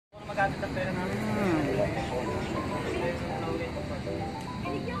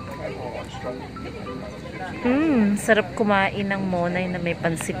Sarap kumain ng monay na may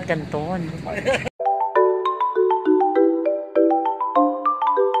pansit canton.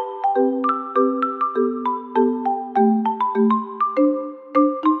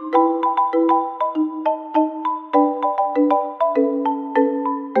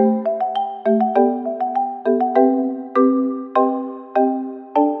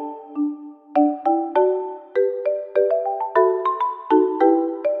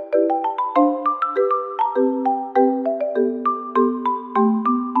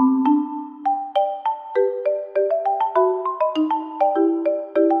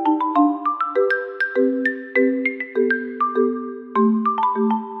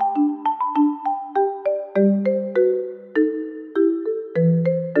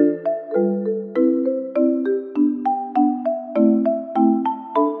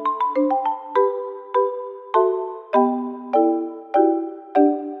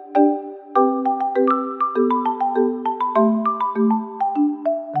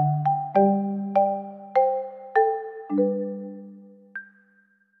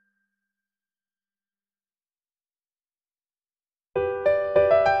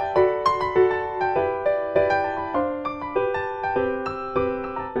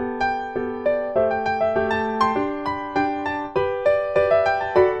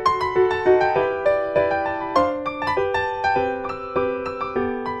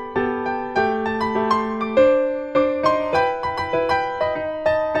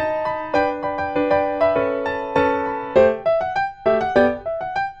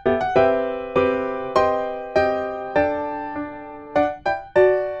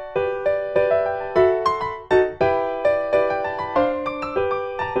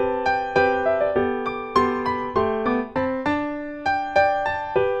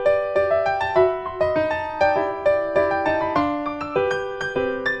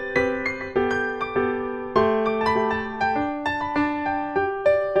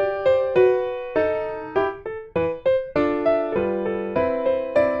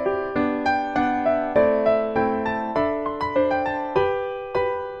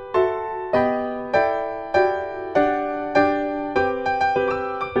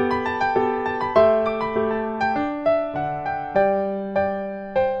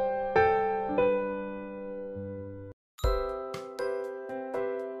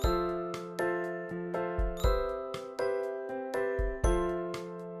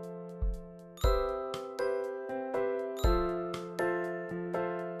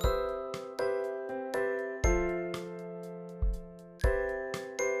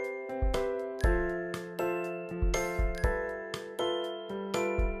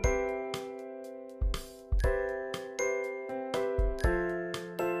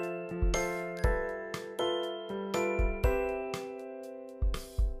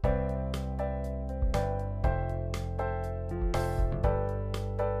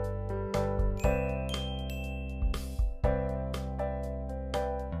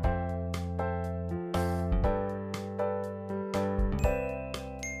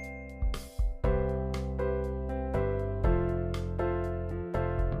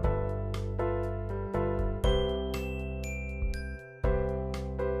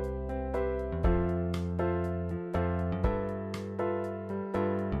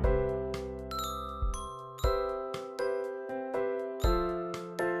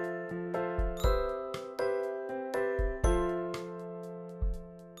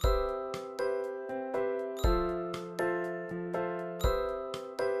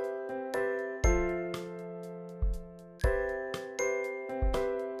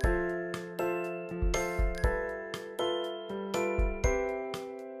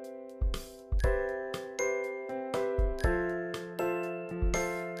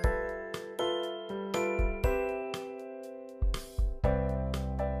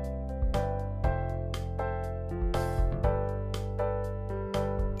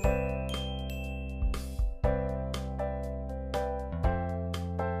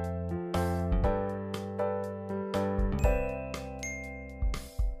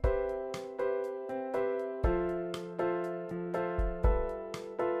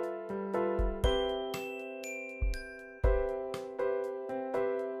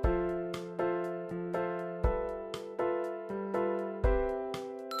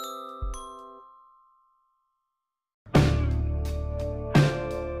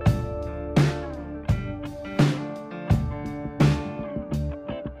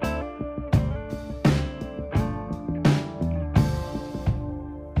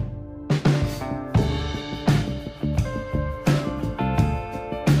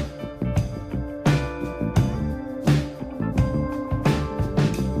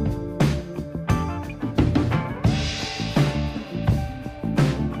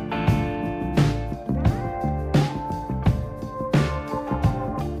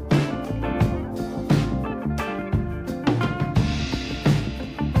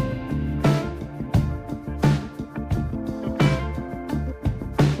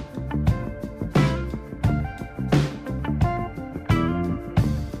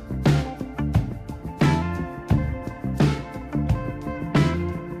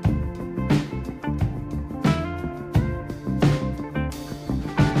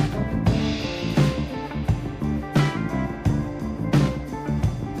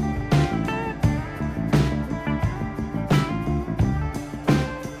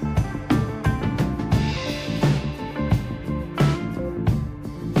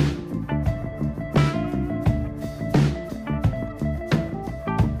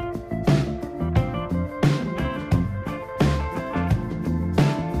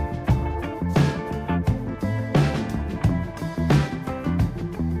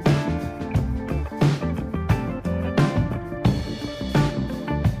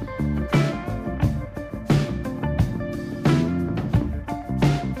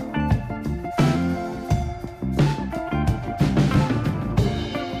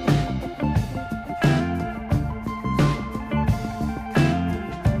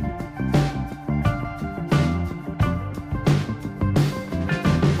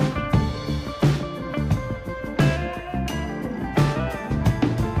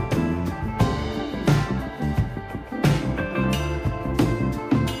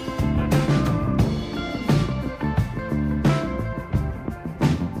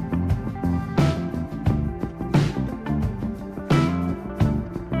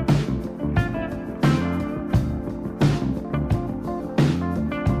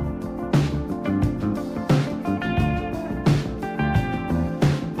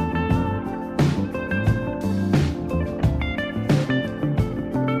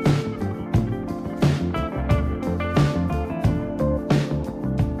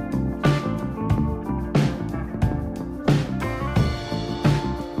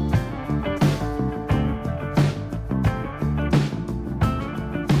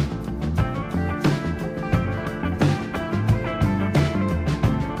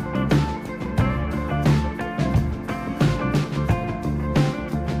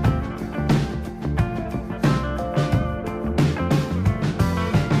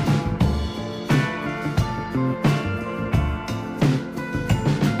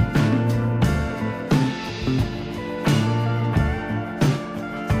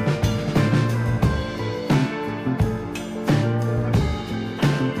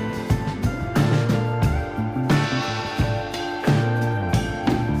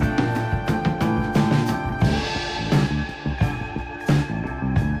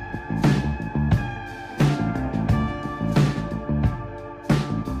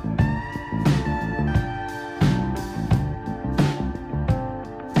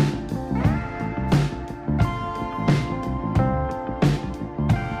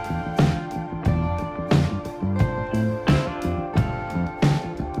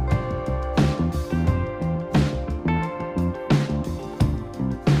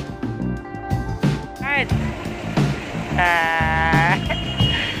 Lord.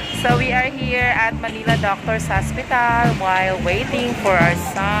 So we are here at Manila Doctor's Hospital while waiting for our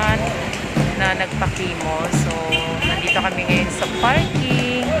son na nagpa-chemo. So nandito kami ngayon sa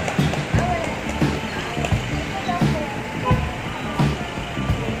parking.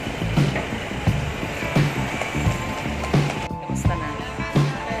 Kamusta na?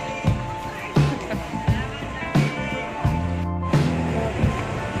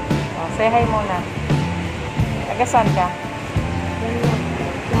 Oh, say hi muna. Taga-saan ka?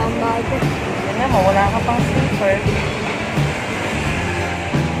 Yan mo, wala ka pang sleeper.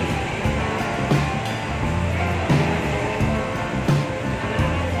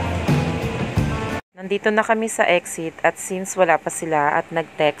 Nandito na kami sa exit at since wala pa sila at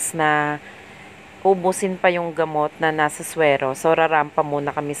nag-text na ubusin pa yung gamot na nasa swero, so rarampa muna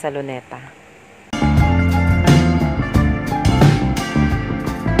kami sa Luneta.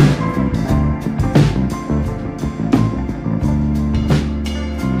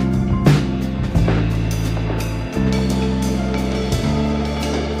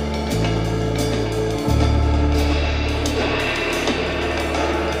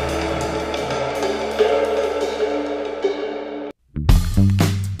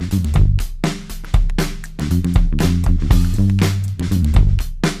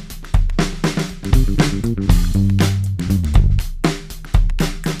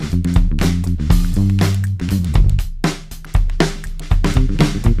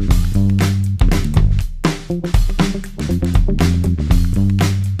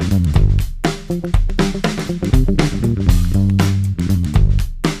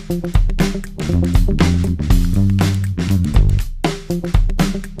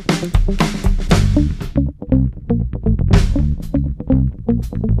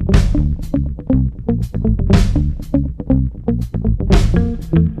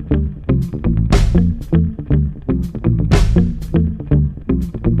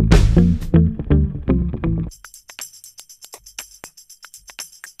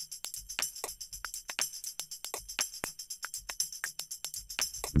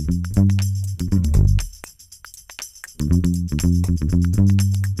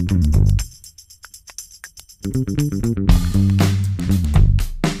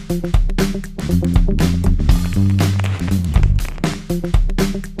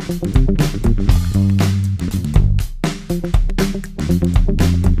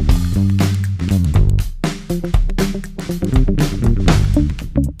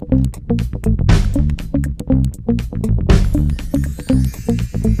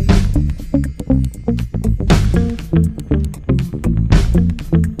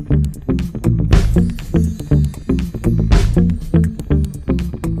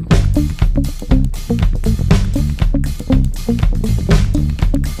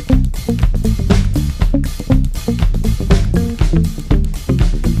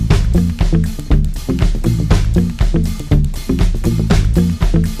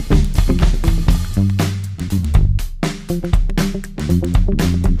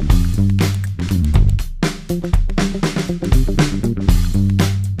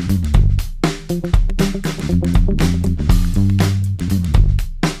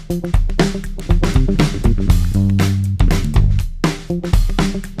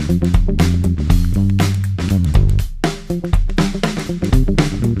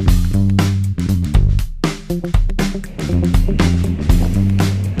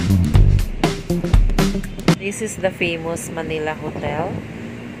 This is the famous Manila Hotel,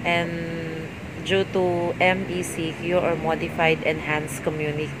 and due to MECQ or Modified Enhanced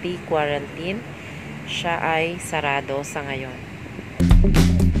Community Quarantine, siya ay sarado sa ngayon.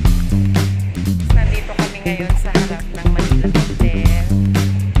 Nandito kami ngayon sa harap ng Manila Hotel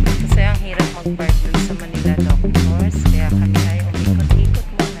kasi ang hirap mag-park dun sa Manila Doctors, kaya kami ay umikot-ikot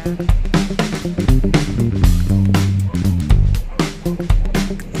muna.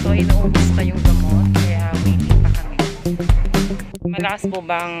 So inuubos pa yung gamot, kaya waiting pa kami. Malakas po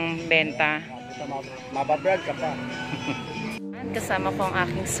bang benta? Mababrag ka pa. At kasama ko ang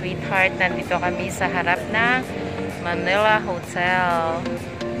aking sweetheart. Nandito kami sa harap ng Manila Hotel.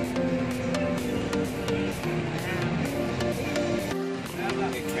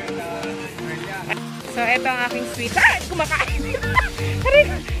 So ito ang aking sweetheart. Kumakain.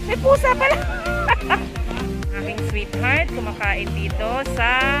 May pusa pala. Aking sweetheart kumakain dito sa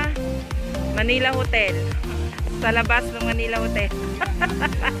Manila Hotel. Sa labas ng Manila Hotel.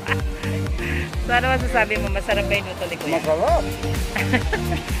 So ano masasabi mo? Masarap ba yung luto ni Kuya? Masarap.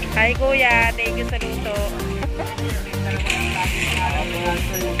 Hi Kuya, thank you sa luto.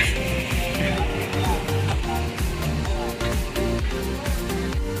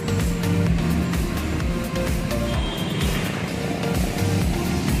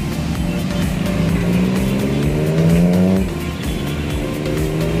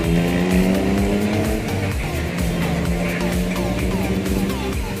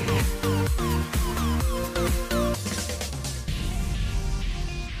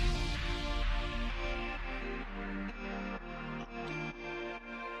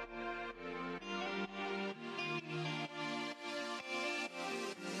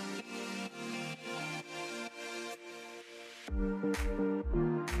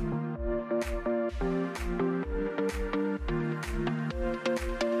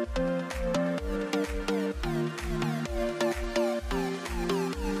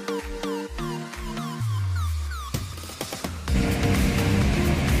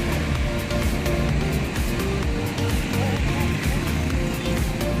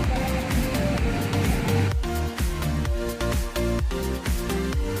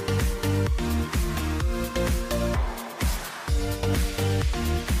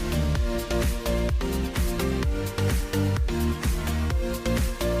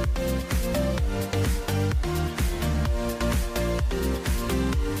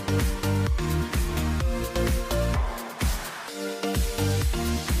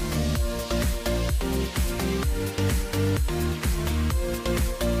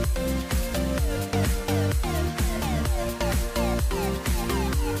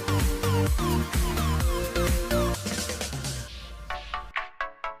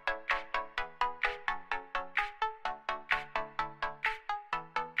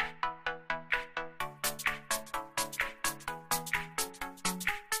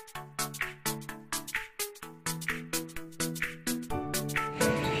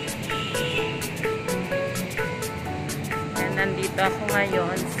 Nandito ako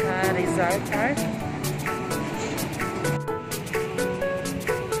ngayon sa Rizal Park.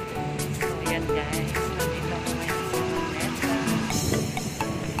 So, yan guys. Nandito ako ngayon sa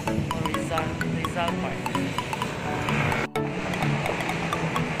Mecq. Rizal Park.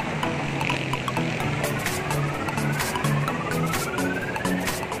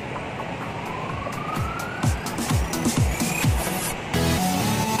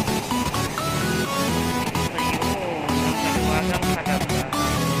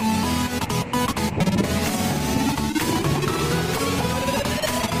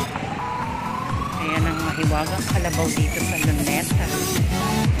 Ayan ang mahiwagang kalabaw dito sa Luneta.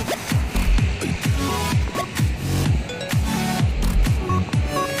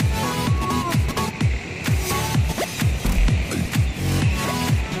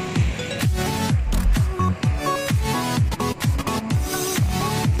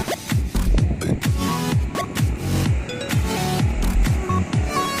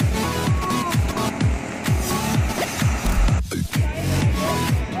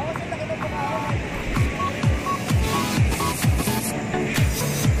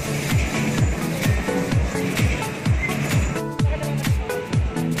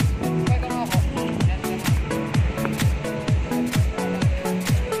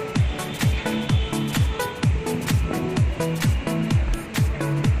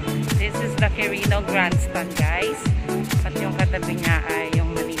 Grandstand guys, at yung katabi niya ay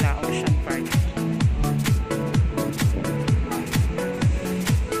yung Manila Ocean Park.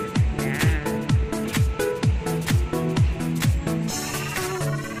 Yan.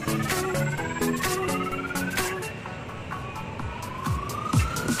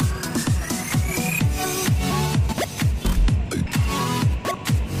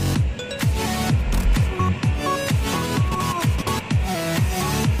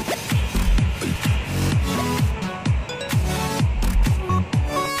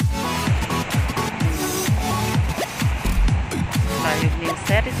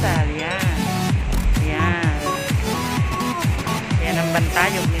 Rizal, yan. Yan. Yan ang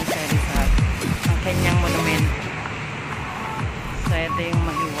bantayog ni Rizal. Ang kanyang monumento. So, ito yung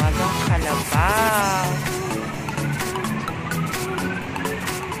mahiwagang kalabaw.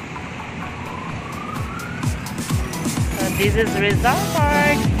 So, this is Rizal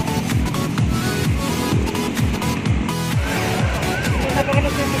Park.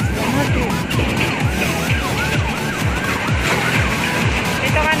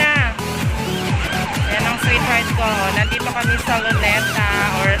 Dito ka na. Yan ang sweetheart ko. Nandito kami sa Luneta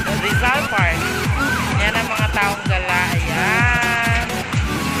or Rizal Park. Yan ang mga taong gala. Ayan.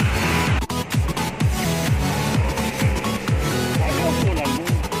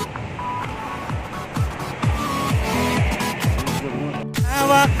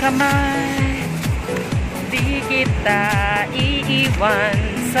 Hawak kamay, di kita iiwan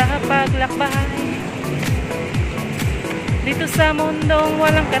sa paglakbay. Dito sa mundong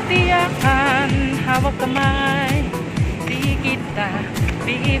walang katiyakan, hawak kamay, di kita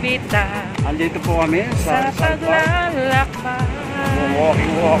bibitaw. Andito po kami sa paglalakbay.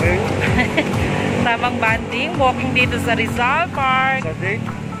 Walking. Tamang banding, walking dito sa Rizal Park. Sa date.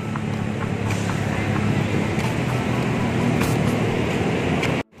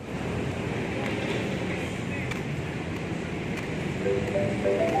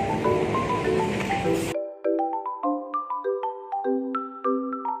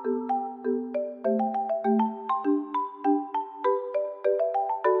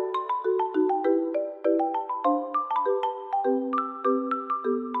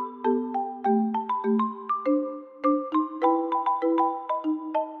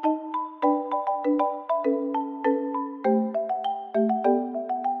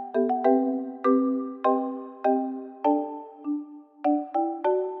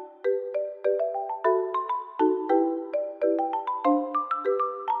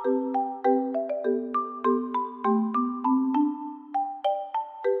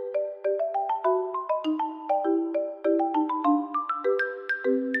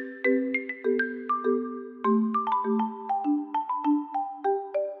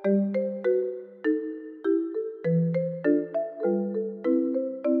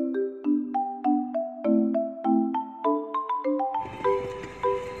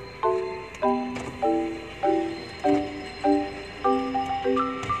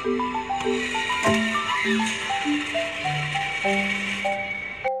 So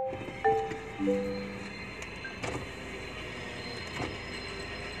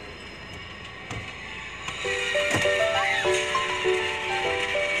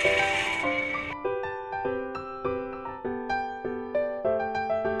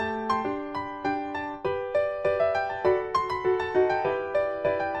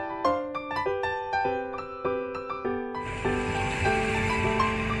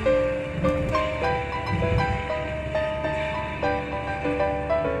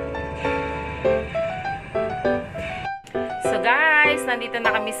guys, nandito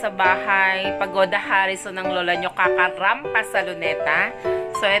na kami sa bahay. Pagoda Harrison ng lola nyo kakarampa sa luneta.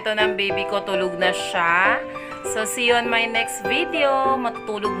 So ito na ang baby ko, tulog na siya. So see you on my next video.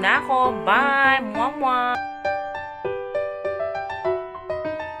 Matutulog na ako. Bye! Mwah mwah!